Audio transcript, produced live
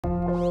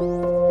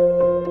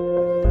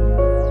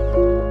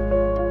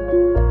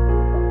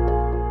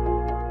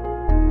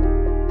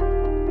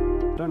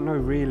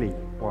really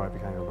why I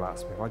became a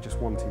blacksmith. I just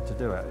wanted to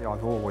do it.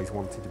 I've always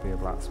wanted to be a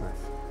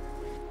blacksmith.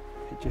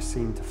 It just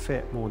seemed to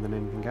fit more than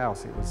anything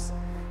else. It was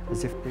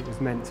as if it was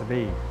meant to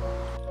be.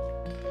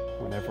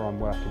 Whenever I'm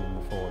working in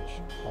the forge,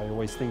 I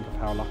always think of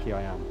how lucky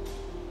I am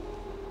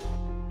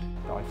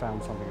that I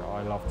found something that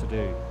I love to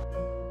do.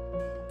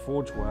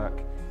 Forge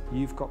work,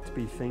 you've got to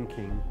be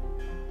thinking,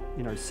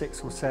 you know,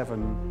 6 or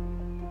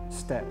 7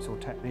 steps or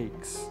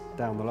techniques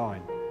down the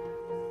line.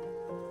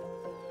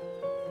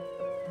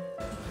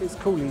 It's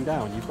cooling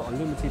down. You've got a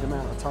limited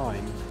amount of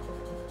time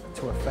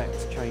to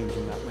affect change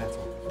in that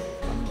metal.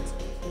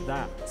 And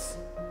that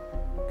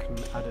can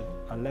add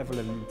a level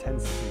of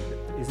intensity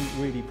that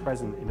isn't really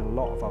present in a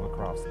lot of other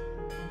crafts.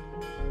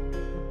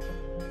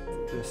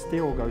 The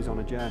steel goes on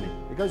a journey.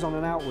 It goes on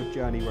an outward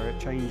journey where it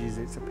changes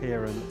its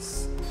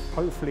appearance.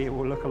 Hopefully it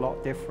will look a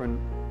lot different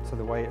to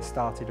the way it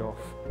started off,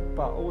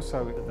 but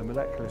also the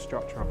molecular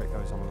structure of it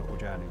goes on a little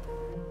journey.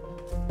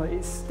 But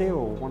it's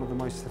still one of the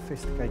most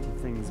sophisticated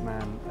things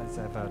man has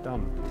ever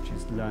done, which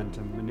is learn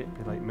to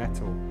manipulate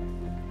metal.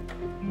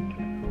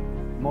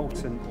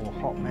 Molten or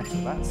hot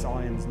metal, that's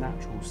iron's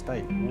natural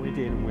state. We're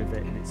dealing with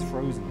it in its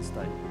frozen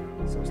state.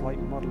 So it's like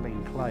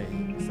modelling clay,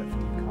 except for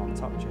you can't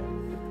touch it.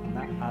 And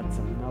that adds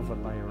another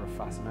layer of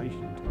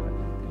fascination to it.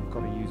 You've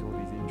got to use all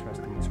these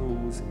interesting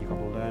tools, and you've got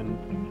to learn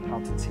how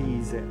to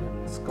tease it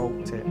and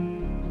sculpt it.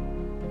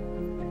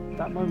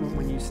 That moment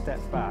when you step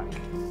back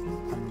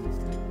and the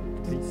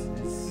piece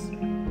is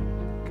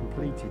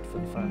completed for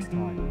the first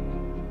time,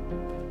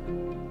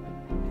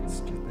 it's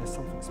just, there's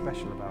something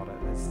special about it.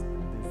 There's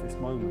this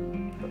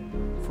moment, but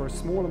for a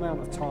small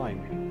amount of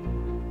time,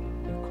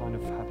 you've kind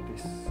of had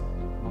this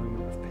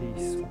moment of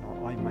peace.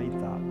 I made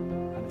that,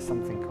 and it's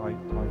something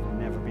I've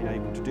never been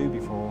able to do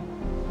before,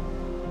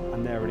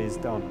 and there it is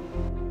done.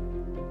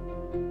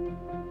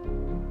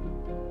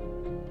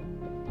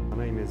 My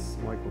name is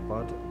Michael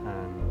Budd,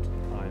 and